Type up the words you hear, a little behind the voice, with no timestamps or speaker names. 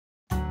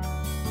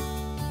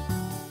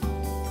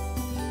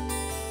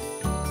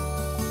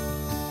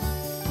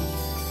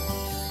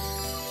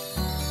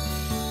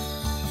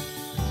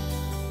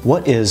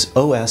What is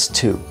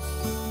OS2?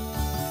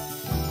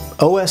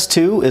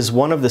 OS2 is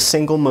one of the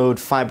single-mode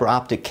fiber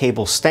optic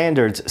cable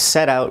standards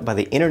set out by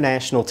the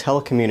International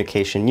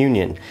Telecommunication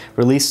Union.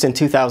 Released in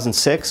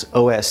 2006,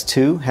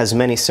 OS2 has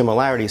many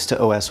similarities to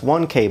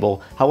OS1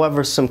 cable,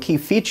 however some key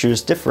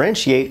features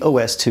differentiate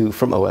OS2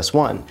 from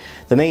OS1.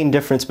 The main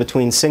difference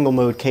between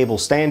single-mode cable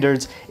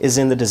standards is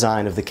in the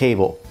design of the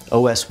cable.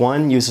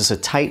 OS1 uses a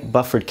tight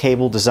buffered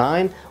cable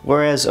design,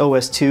 whereas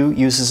OS2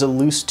 uses a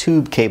loose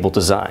tube cable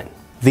design.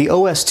 The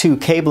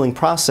OS2 cabling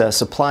process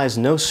applies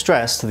no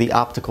stress to the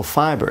optical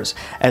fibers,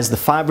 as the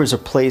fibers are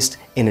placed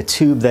in a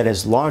tube that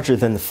is larger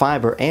than the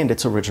fiber and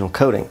its original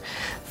coating.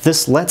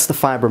 This lets the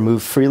fiber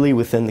move freely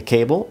within the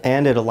cable,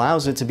 and it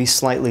allows it to be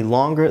slightly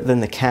longer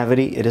than the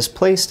cavity it is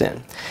placed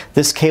in.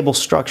 This cable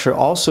structure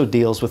also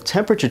deals with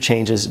temperature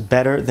changes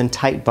better than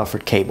tight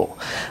buffered cable.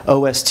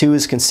 OS2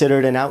 is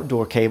considered an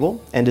outdoor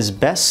cable and is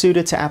best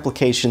suited to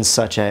applications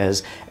such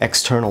as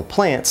external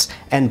plants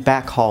and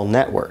backhaul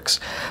networks.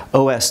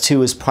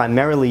 OS2 is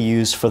primarily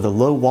used for the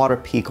low water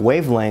peak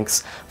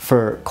wavelengths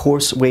for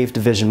coarse wave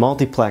division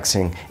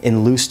multiplexing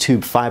in loose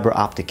tube fiber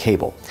optic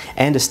cable,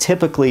 and is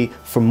typically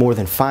for more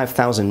than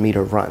 5,000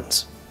 meter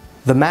runs.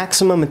 The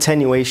maximum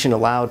attenuation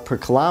allowed per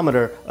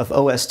kilometer of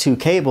OS2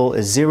 cable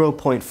is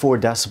 0.4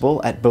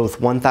 decibel at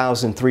both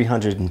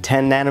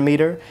 1,310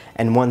 nanometer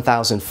and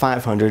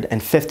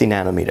 1,550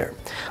 nanometer.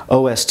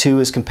 OS2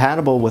 is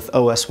compatible with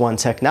OS1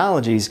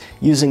 technologies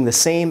using the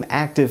same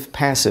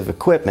active-passive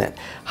equipment.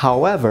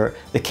 However,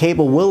 the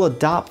cable will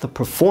adopt the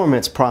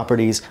performance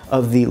properties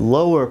of the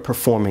lower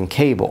performing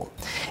cable.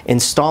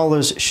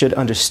 Installers should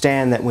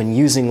understand that when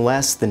using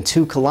less than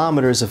 2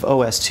 kilometers of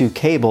OS2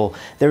 cable,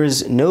 there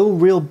is no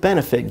real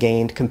benefit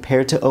gained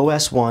compared to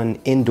OS1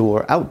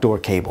 indoor-outdoor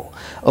cable.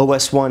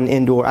 OS1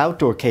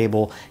 indoor-outdoor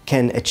cable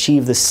can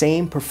achieve the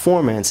same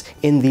performance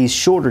in these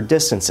shorter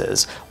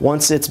distances.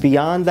 Once it's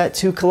beyond that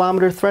 2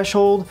 kilometer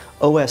threshold,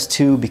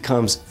 OS2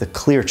 becomes the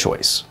clear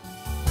choice.